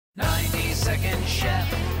90-second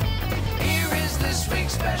chef. Here is this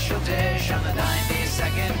week's special dish on the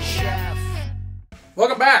 90-second chef.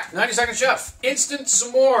 Welcome back, 90-second chef. Instant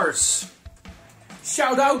s'mores.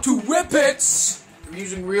 Shout out to Whippets. I'm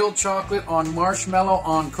using real chocolate on marshmallow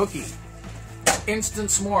on cookie. Instant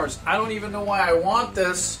s'mores. I don't even know why I want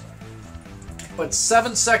this, but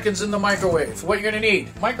 7 seconds in the microwave. What you're gonna need?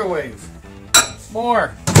 Microwave.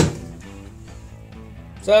 More.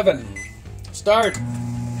 7. Start.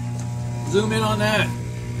 Zoom in on that.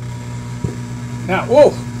 Now,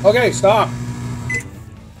 whoa. Okay, stop.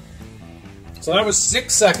 So that was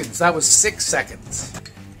 6 seconds. That was 6 seconds.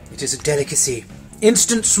 It is a delicacy.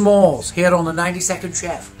 Instant s'mores here on the 90-second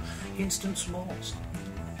chef. Instant s'mores.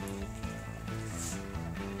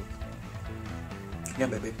 Yeah,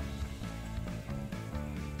 baby.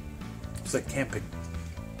 It's like camping.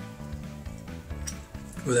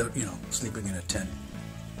 Without, sleeping in a tent.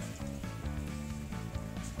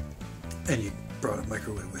 And you brought a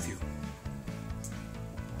microwave with you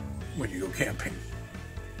when you go camping.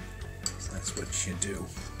 So that's what you do.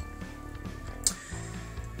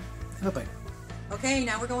 Bye-bye. Okay,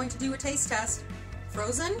 now we're going to do a taste test.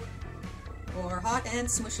 Frozen or hot and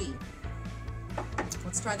smushy?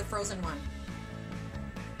 Let's try the frozen one.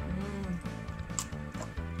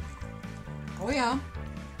 Oh yeah,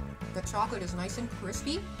 the chocolate is nice and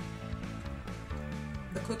crispy.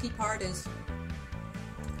 The cookie part is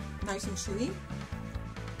nice and chewy.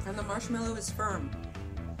 And the marshmallow is firm.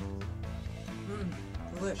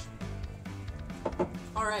 Delish.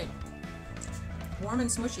 Alright, warm and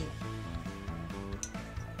smushy.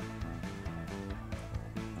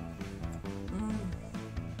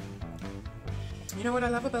 You know what I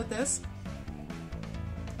love about this?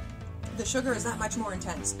 The sugar is that much more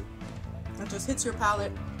intense. It just hits your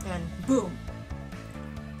palate and boom.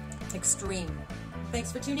 Extreme.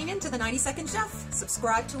 Thanks for tuning in to the 90-second chef.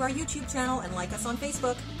 Subscribe to our YouTube channel and like us on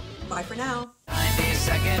Facebook. Bye for now.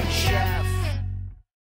 90-second chef.